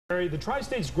The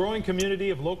Tri-State's growing community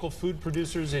of local food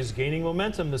producers is gaining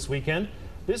momentum this weekend.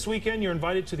 This weekend, you're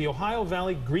invited to the Ohio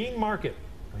Valley Greenmarket.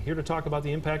 Here to talk about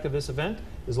the impact of this event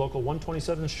is local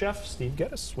 127 chef Steve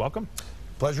Geddes. Welcome.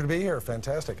 Pleasure to be here.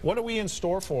 Fantastic. What are we in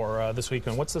store for this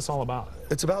weekend? What's this all about?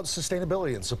 It's about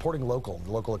sustainability and supporting the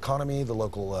local economy, the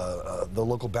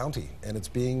local bounty, and it's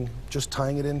just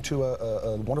tying it into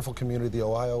a wonderful community. The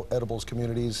Ohio Edibles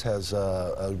Communities has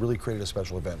really created a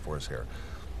special event for us here.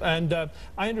 And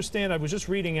I understand, I was just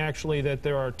reading actually that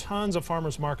there are tons of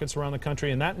farmers markets around the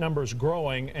country and that number is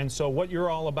growing, and so what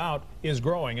you're all about is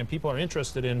growing and people are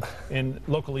interested in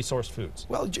locally sourced foods.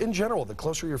 Well, in general, the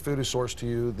closer your food is sourced to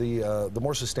you, the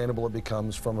more sustainable it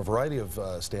becomes from a variety of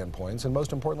standpoints, and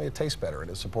most importantly it tastes better and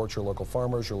it supports your local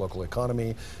farmers, your local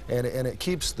economy, and it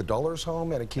keeps the dollars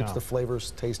home and it keeps the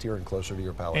flavors tastier and closer to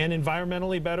your palate. And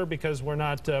environmentally better because we're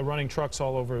not running trucks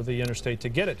all over the interstate to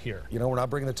get it here. You know, we're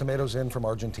not bringing the tomatoes in from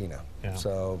Argentina.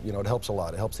 So, you know, it helps a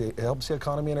lot. It helps the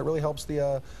economy, and it really helps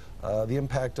the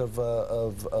impact of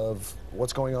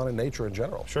what's going on in nature in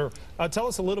general. Sure. Tell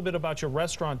us a little bit about your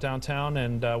restaurant downtown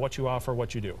and what you offer,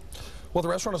 what you do. Well, the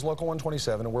restaurant is Local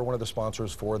 127, and we're one of the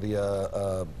sponsors for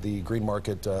the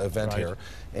Greenmarket event here.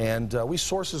 And we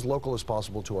source as local as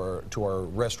possible to our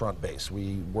restaurant base.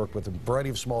 We work with a variety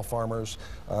of small farmers,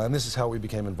 and this is how we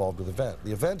became involved with the event.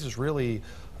 The event is really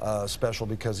special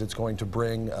because it's going to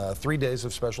bring 3 days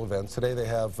of special events. Today they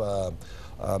have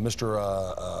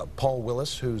Mr. Paul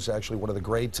Willis, who's actually one of the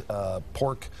great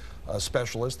pork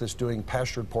specialist that's doing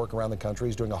pastured pork around the country.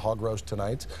 He's doing a hog roast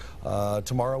tonight.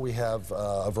 Tomorrow we have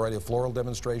a variety of floral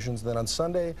demonstrations. Then on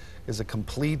Sunday is a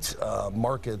complete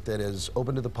market that is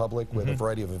open to the public with a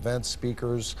variety of events,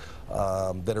 speakers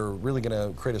that are really going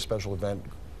to create a special event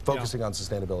focusing on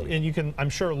sustainability. And you can,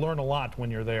 I'm sure, learn a lot when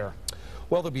you're there.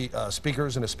 Well, there'll be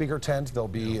speakers in a speaker tent. There'll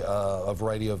be a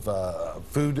variety of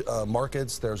food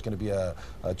markets. There's going to be a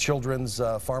children's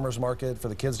farmers market for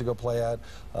the kids to go play at.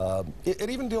 It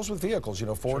even deals with vehicles. You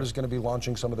know, Ford is going to be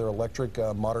launching some of their electric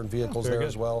modern vehicles there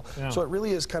as well. So it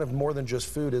really is kind of more than just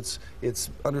food. It's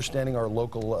understanding our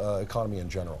local economy in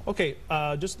general. Okay,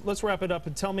 just let's wrap it up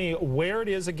and tell me where it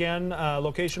is again,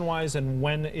 location-wise, and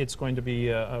when it's going to be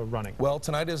running. Well,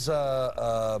 tonight is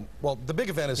well, the big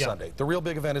event is Sunday. The real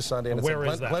big event is Sunday, and it's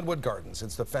Glenwood Gardens.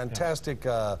 It's the fantastic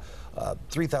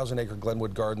 3,000-acre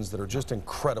Glenwood Gardens that are just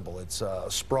incredible. It's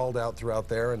sprawled out throughout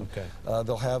there, and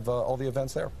they'll have all the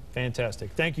events there. Fantastic.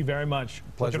 Thank you very much.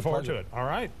 Pleasure. Looking forward to it. All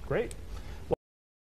right, great.